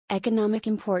Economic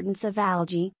importance of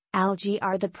algae. Algae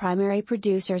are the primary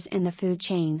producers in the food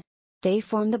chain. They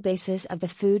form the basis of the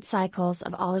food cycles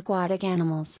of all aquatic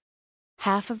animals.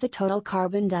 Half of the total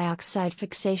carbon dioxide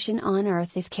fixation on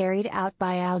Earth is carried out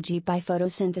by algae by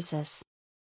photosynthesis.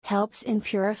 Helps in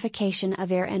purification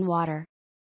of air and water.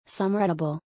 Some are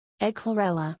edible. Egg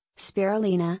Chlorella,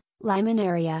 Spirulina,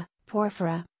 Laminaria,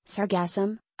 Porphyra,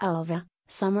 Sargassum, Ulva.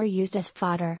 Some are used as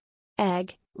fodder.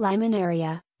 Egg,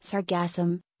 Laminaria,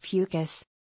 Sargassum, Fucus.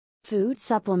 Food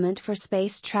supplement for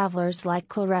space travelers like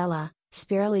Chlorella,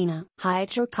 Spirulina.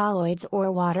 Hydrocolloids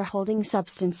or water-holding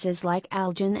substances like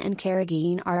algin and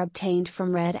carrageen are obtained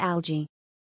from red algae.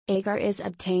 Agar is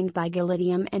obtained by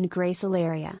Gelidium and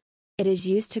Gracilaria. It is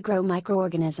used to grow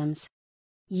microorganisms.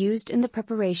 Used in the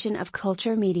preparation of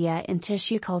culture media in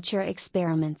tissue culture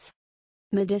experiments.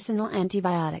 Medicinal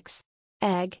antibiotics.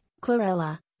 Egg,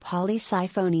 Chlorella,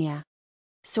 Polysiphonia.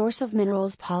 Source of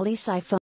minerals: Polysiphonia.